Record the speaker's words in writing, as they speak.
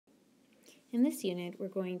In this unit, we're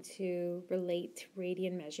going to relate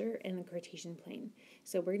radian measure and the Cartesian plane.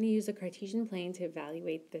 So we're going to use the Cartesian plane to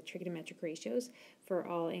evaluate the trigonometric ratios for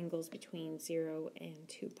all angles between 0 and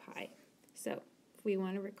 2 pi. So if we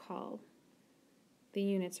want to recall the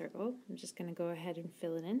unit circle, I'm just going to go ahead and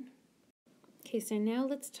fill it in. Okay, so now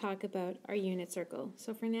let's talk about our unit circle.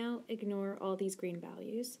 So for now, ignore all these green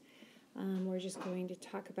values. We're just going to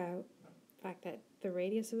talk about the fact that the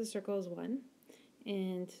radius of the circle is 1,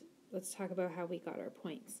 and let's talk about how we got our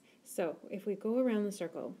points. So if we go around the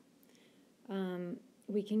circle,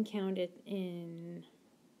 we can count it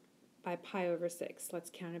by pi over 6.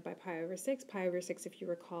 Let's count it by pi over 6. Pi over 6, if you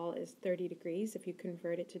recall, is 30 degrees if you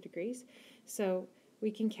convert it to degrees. So we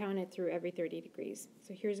can count it through every 30 degrees.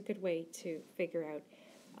 So here's a good way to figure out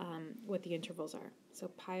what the intervals are. So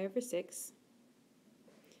pi over 6,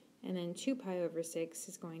 and then 2 pi over 6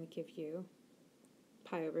 is going to give you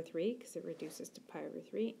pi over 3, because it reduces to pi over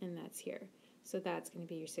 3, and that's here. So that's going to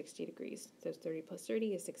be your 60 degrees. So 30 plus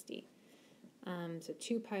 30 is 60. So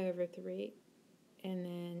 2 pi over 3, and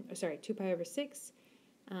then, 2 pi over 6.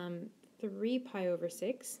 3 pi over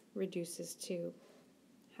 6 reduces to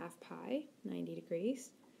half pi, 90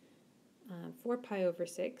 degrees. 4 pi over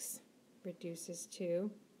 6 reduces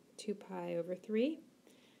to 2 pi over 3.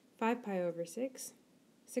 5 pi over 6.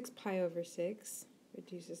 6 pi over 6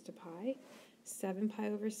 reduces to pi. 7 pi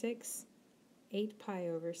over 6, 8 pi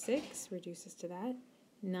over 6 reduces to that,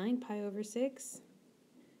 9 pi over 6,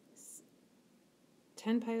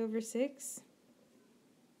 10 pi over 6,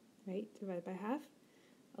 right, divided by half,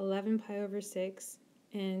 11 pi over 6,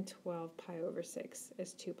 and 12 pi over 6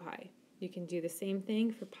 is 2 pi. You can do the same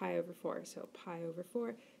thing for pi over 4. So pi over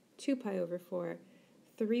 4, 2 pi over 4,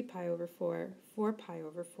 3 pi over 4, 4 pi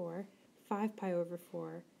over 4, 5 pi over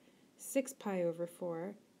 4, 6 pi over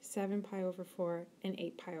 4, 7 pi over 4, and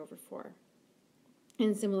 8 pi over 4.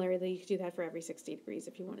 And similarly, you could do that for every 60 degrees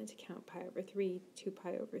if you wanted to count pi over 3, 2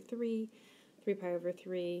 pi over 3, 3 pi over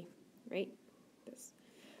 3, right? This.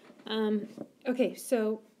 Okay,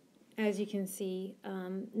 so as you can see,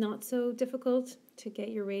 not so difficult to get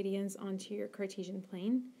your radians onto your Cartesian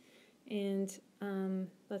plane. And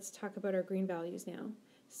let's talk about our green values now.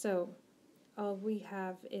 So all we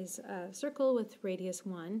have is a circle with radius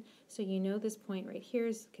 1. So you know this point right here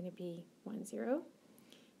is going to be 1, 0.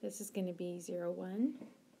 This is going to be 0, 1.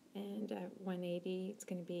 And at 180, it's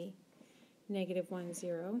going to be negative 1,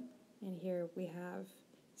 0. And here we have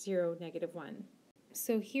 0, negative 1.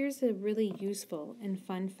 So here's a really useful and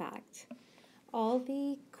fun fact. All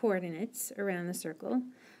the coordinates around the circle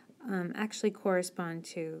actually correspond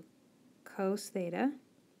to cos theta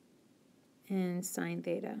and sine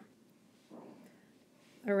theta,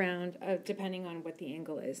 around depending on what the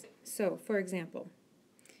angle is. So for example,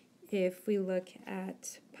 if we look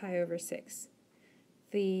at pi over 6,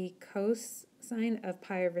 the cosine of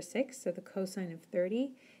pi over 6, so the cosine of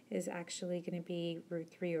 30, is actually going to be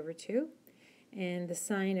root 3 over 2, and the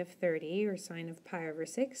sine of 30, or sine of pi over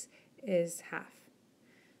 6, is half.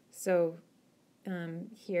 So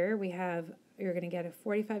here we have, you're going to get a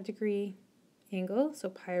 45 degree angle, so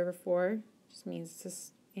pi over 4 just means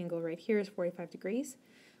this angle right here is 45 degrees,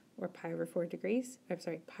 or pi over 4 degrees,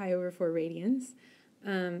 pi over 4 radians.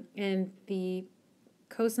 And the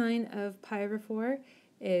cosine of pi over 4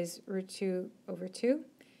 is root 2 over 2,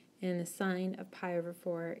 and the sine of pi over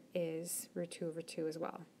 4 is root 2 over 2 as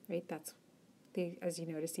well, right? That's as you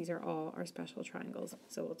notice, these are all our special triangles,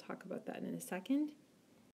 so we'll talk about that in a second.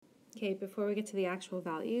 Okay, before we get to the actual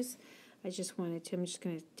values, I'm just going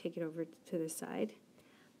to take it over to the side.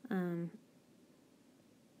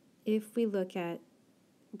 If we look at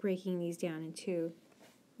breaking these down into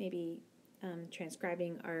maybe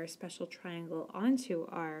transcribing our special triangle onto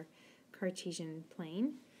our Cartesian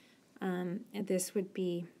plane, and this would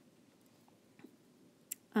be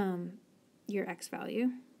your x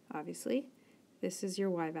value, obviously. This is your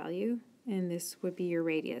y value, and this would be your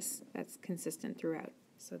radius. That's consistent throughout,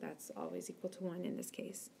 so that's always equal to 1 in this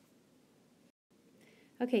case.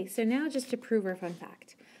 Okay, so now just to prove our fun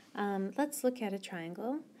fact, let's look at a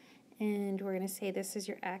triangle, and we're going to say this is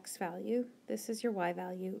your x value, this is your y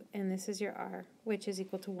value, and this is your r, which is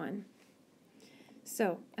equal to 1.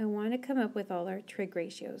 So I want to come up with all our trig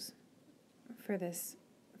ratios for this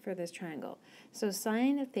triangle. So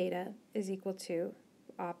sine of theta is equal to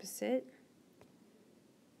opposite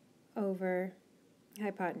over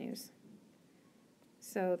hypotenuse.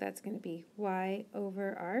 So that's going to be y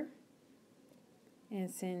over r. And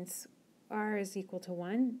since r is equal to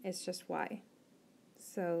 1, it's just y.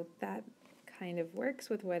 So that kind of works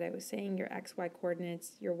with what I was saying. Your x, y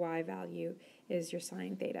coordinates, your y value is your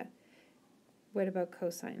sine theta. What about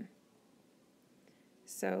cosine?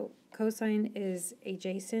 So cosine is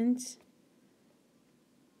adjacent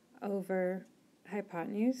over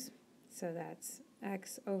hypotenuse, so that's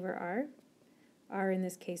x over r. R in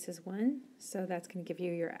this case is 1, so that's going to give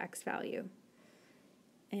you your x value.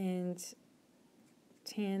 And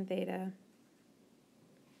tan theta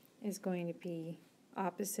is going to be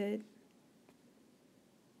opposite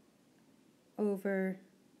over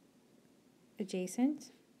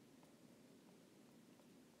adjacent.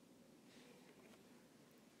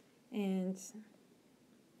 And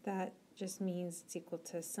that just means it's equal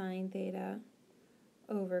to sine theta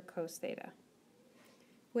over cos theta,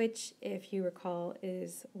 which, if you recall,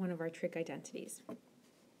 is one of our trig identities.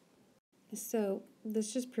 So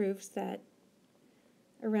this just proves that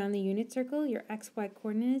around the unit circle, your xy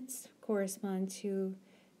coordinates correspond to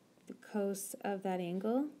the cos of that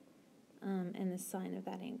angle and the sine of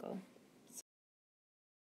that angle.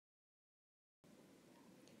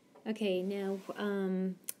 Okay, now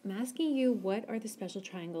I'm asking you, what are the special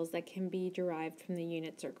triangles that can be derived from the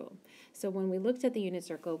unit circle? So when we looked at the unit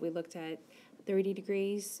circle, we looked at 30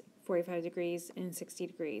 degrees, 45 degrees, and 60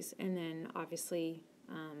 degrees, and then obviously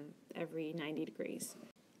every 90 degrees.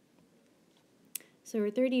 So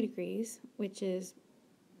for 30 degrees, which is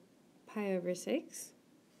pi over 6,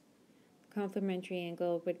 complementary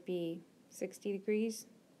angle would be 60 degrees,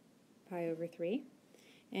 pi over 3,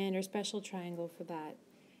 and our special triangle for that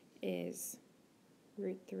is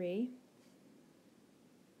root 3,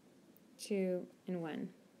 2, and 1.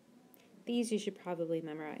 These you should probably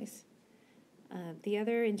memorize. The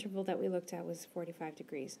other interval that we looked at was 45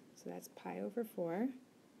 degrees, so that's pi over 4,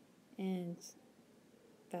 and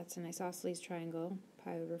that's an isosceles triangle,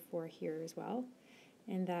 pi over 4 here as well,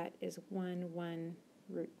 and that is 1, 1,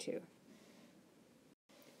 root 2.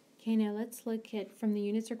 Okay, now let's look at, from the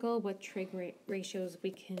unit circle, what trig ratios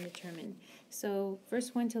we can determine. So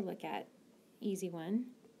first one to look at, easy one,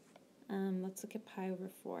 let's look at pi over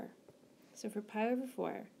 4. So for pi over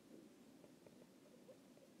 4,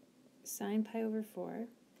 sine pi over 4,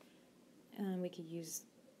 we could use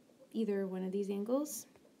either one of these angles,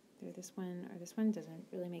 either this one or this one, doesn't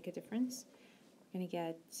really make a difference. We're going to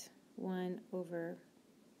get 1 over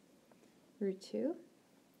root 2.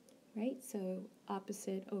 Right, so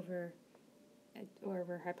opposite over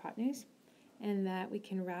hypotenuse, and that we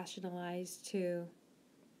can rationalize to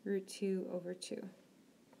root 2 over 2.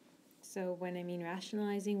 So when I mean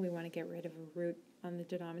rationalizing, we want to get rid of a root on the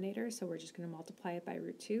denominator, so we're just going to multiply it by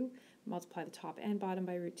root 2, multiply the top and bottom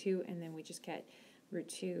by root 2, and then we just get root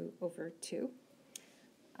 2 over 2.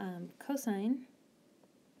 Cosine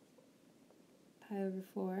pi over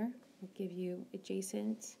 4 will give you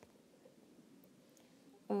adjacent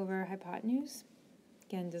over hypotenuse.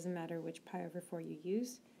 Again, doesn't matter which pi over 4 you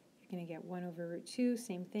use. You're going to get 1 over root 2,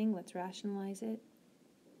 same thing, let's rationalize it.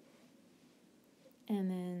 And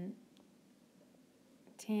then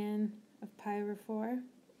tan of pi over 4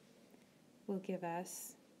 will give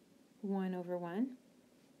us 1 over 1,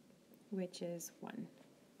 which is 1.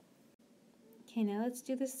 Okay, now let's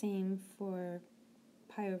do the same for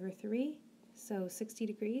pi over 3, so 60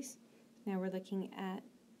 degrees. Now we're looking at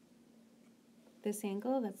this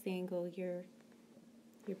angle, that's the angle you're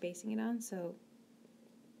basing it on, so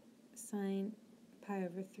sine pi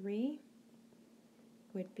over 3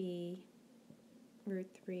 would be root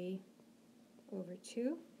 3 over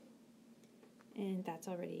 2, and that's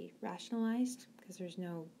already rationalized because there's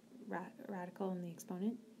no radical in the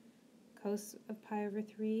exponent. Cos of pi over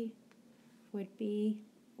 3 would be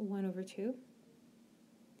 1 over 2,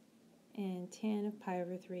 and tan of pi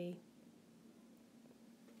over 3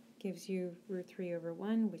 gives you root 3 over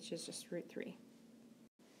 1, which is just root 3.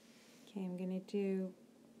 Okay, I'm going to do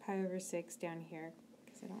pi over 6 down here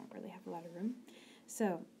because I don't really have a lot of room.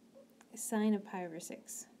 So, sine of pi over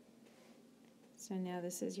 6. So now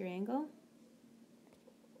this is your angle,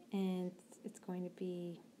 and it's going to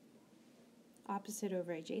be opposite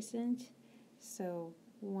over adjacent, so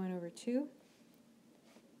 1 over 2.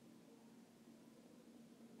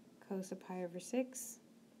 Cos of pi over 6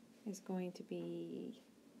 is going to be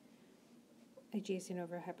adjacent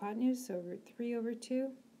over hypotenuse, so root 3 over 2.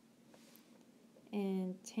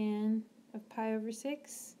 And tan of pi over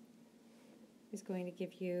 6 is going to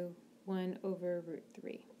give you 1 over root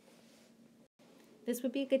 3. This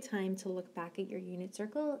would be a good time to look back at your unit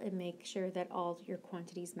circle and make sure that all your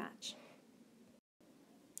quantities match.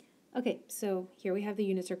 Okay, so here we have the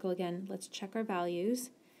unit circle again. Let's check our values.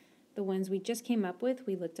 The ones we just came up with,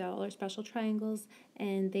 we looked at all our special triangles,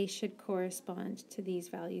 and they should correspond to these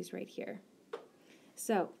values right here.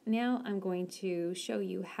 So now I'm going to show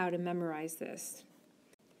you how to memorize this.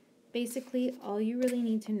 Basically, all you really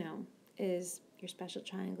need to know is your special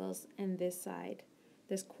triangles and this side,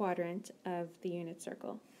 this quadrant of the unit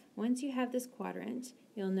circle. Once you have this quadrant,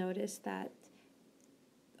 you'll notice that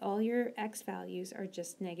all your x values are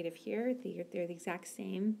just negative here. They're the exact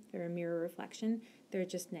same. They're a mirror reflection. They're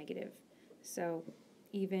just negative. So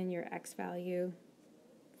even your x value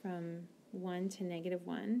from 1 to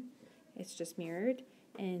 -1, it's just mirrored,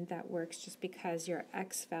 and that works just because your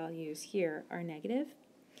x values here are negative.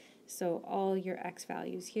 So all your x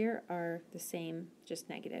values here are the same, just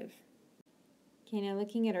negative. Okay, now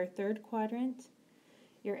looking at our third quadrant,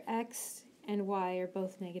 your x and y are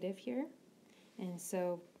both negative here, and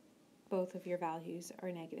so both of your values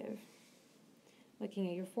are negative. Looking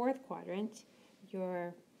at your fourth quadrant,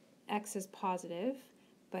 your x is positive,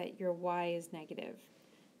 but your y is negative.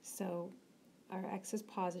 So our x is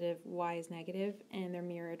positive, y is negative, and they're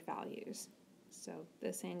mirrored values. So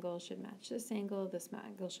this angle should match this angle, this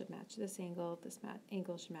angle should match this angle, this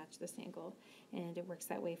angle should match this angle, and it works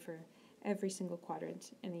that way for every single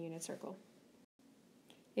quadrant in the unit circle.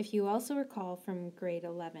 If you also recall from grade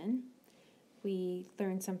 11, we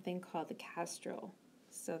learned something called the CAST rule.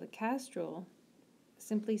 So the CAST rule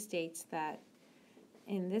simply states that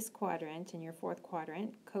in this quadrant, in your fourth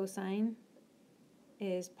quadrant, cosine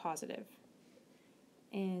is positive.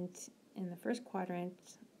 And in the first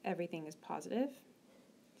quadrant, everything is positive.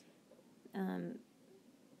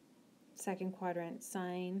 Second quadrant,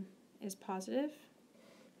 sine is positive.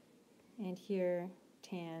 And here,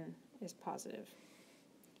 tan is positive,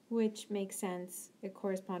 which makes sense. It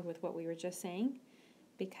corresponds with what we were just saying,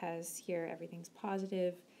 because here everything's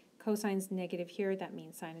positive. Cosine's negative here, that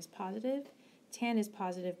means sine is positive. Tan is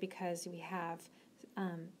positive because we have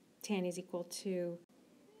tan is equal to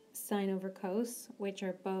sine over cos, which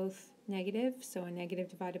are both negative, so a negative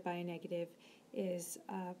divided by a negative is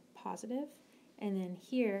positive. And then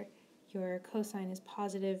here, your cosine is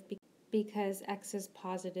positive because x is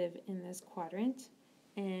positive in this quadrant,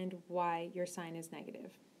 and y, your sine, is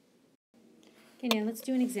negative. Okay, now let's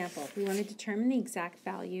do an example. We want to determine the exact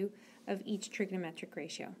value of each trigonometric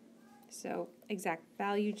ratio. So exact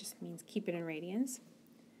value just means keep it in radians.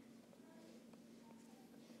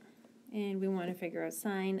 And we want to figure out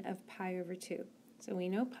sine of pi over 2. So we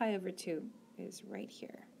know pi over 2 is right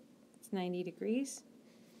here. It's 90 degrees.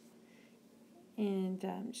 And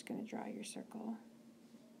I'm just going to draw your circle.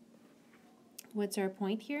 What's our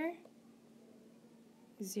point here?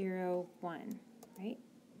 0, 1, right?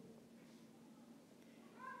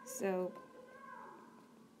 So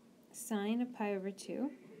sine of pi over 2,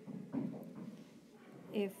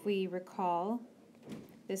 if we recall,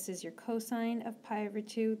 this is your cosine of pi over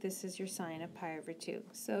 2, this is your sine of pi over 2.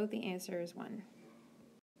 So the answer is 1.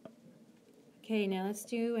 Okay, now let's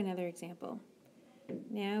do another example.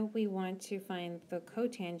 Now we want to find the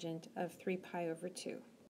cotangent of 3 pi over 2.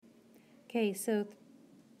 Okay, so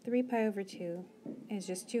 3 pi over 2 is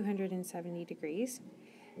just 270 degrees.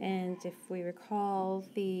 And if we recall,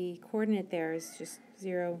 the coordinate there is just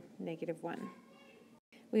 0, -1.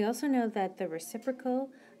 We also know that the reciprocal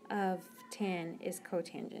of tan is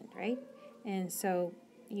cotangent, right? And so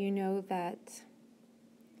you know that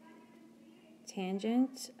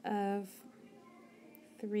tangent of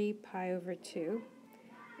 3 pi over 2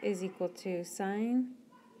 is equal to sine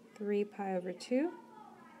 3 pi over 2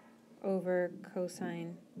 over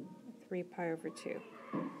cosine 3 pi over 2.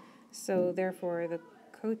 So therefore the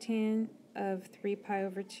cotan of 3 pi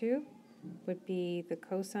over 2 would be the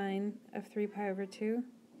cosine of 3 pi over 2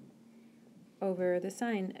 over the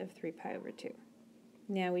sine of 3 pi over 2.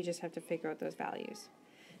 Now we just have to figure out those values.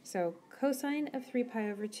 So cosine of 3 pi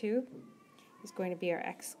over 2 is going to be our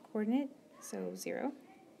x coordinate, so 0.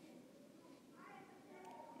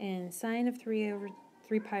 And sine of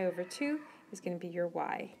 3 pi over 2 is going to be your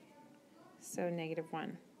y, so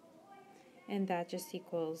 -1. And that just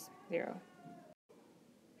equals 0.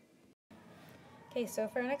 Okay, so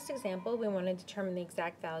for our next example, we want to determine the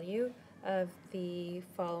exact value of the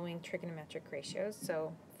following trigonometric ratios.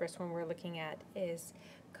 So first one we're looking at is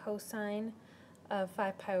cosine of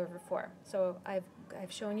 5 pi over 4. So I've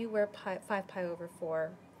shown you where 5 pi over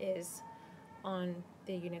 4 is on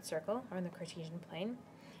the unit circle, or on the Cartesian plane.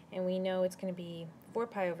 And we know it's going to be 4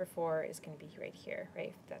 pi over 4 is going to be right here,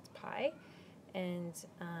 right? That's pi. And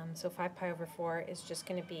so 5 pi over 4 is just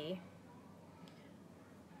going to be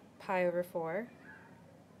pi over 4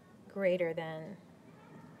 greater than,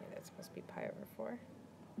 that's supposed to be pi over 4.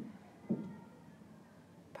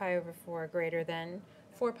 Pi over 4 greater than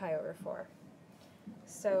 4 pi over 4.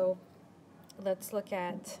 So let's look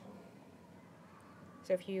at,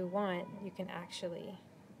 so if you want, you can actually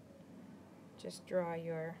just draw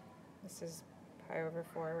your, this is pi over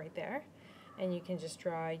 4 right there, and you can just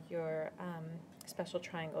draw your special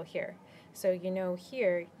triangle here. So you know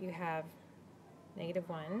here you have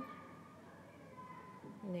 -1,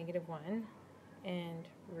 -1, and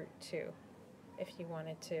 √2. If you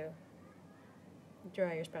wanted to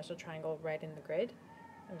draw your special triangle right in the grid,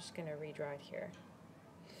 I'm just going to redraw it here.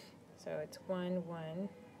 So it's 1, 1,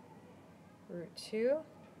 √2,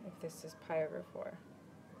 if this is pi over 4.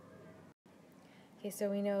 Okay, so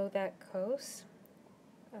we know that cos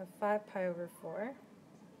of 5 pi over 4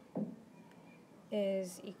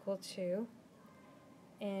 is equal to,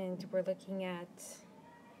 and we're looking at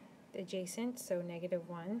the adjacent, so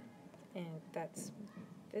 -1, and that's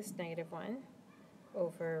this -1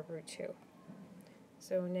 over √2.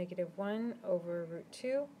 So -1 over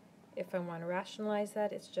 √2, if I want to rationalize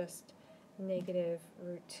that, it's just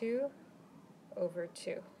 -√2 over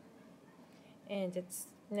 2. And it's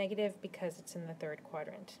negative because it's in the third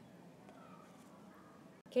quadrant.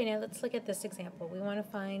 Okay, now let's look at this example. We want to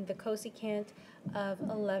find the cosecant of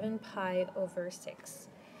 11 pi over 6.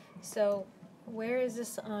 So where is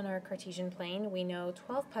this on our Cartesian plane? We know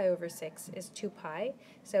 12 pi over 6 is 2 pi,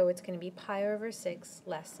 so it's going to be pi over 6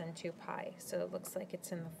 less than 2 pi. So it looks like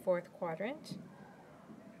it's in the fourth quadrant,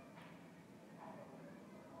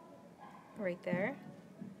 right there.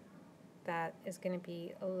 That is going to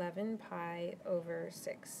be 11 pi over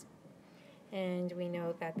 6. And we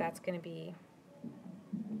know that that's going to be,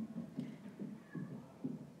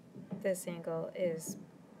 this angle is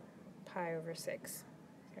pi over 6.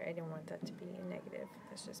 Sorry, I didn't want that to be a negative.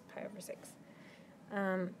 It's just pi over 6.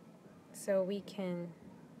 So we can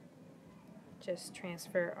just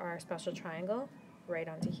transfer our special triangle right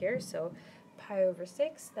onto here. So pi over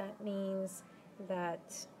 6, that means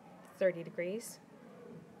that 30 degrees.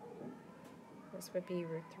 This would be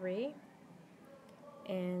 √3,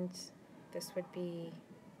 and this would be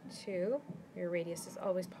 2. Your radius is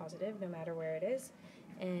always positive no matter where it is,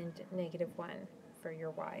 and -1 for your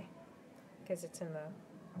y, because it's in the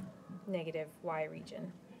negative y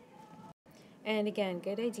region. And again,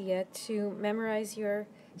 good idea to memorize your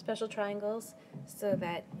special triangles so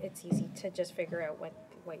that it's easy to just figure out what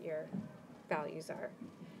your values are.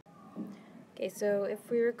 Okay, so if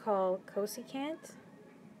we recall, cosecant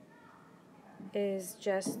is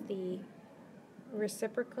just the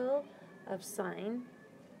reciprocal of sine,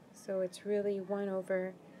 so it's really 1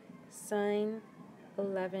 over sine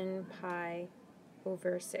 11 pi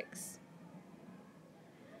over 6.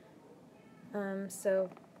 So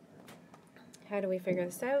how do we figure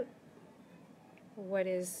this out? What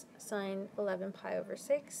is sine 11 pi over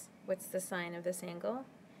 6? What's the sine of this angle?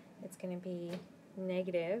 It's going to be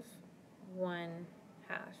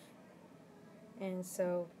 -1/2. And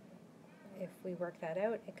so if we work that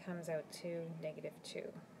out, it comes out to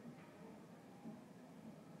 -2.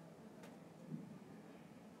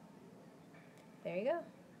 There you go.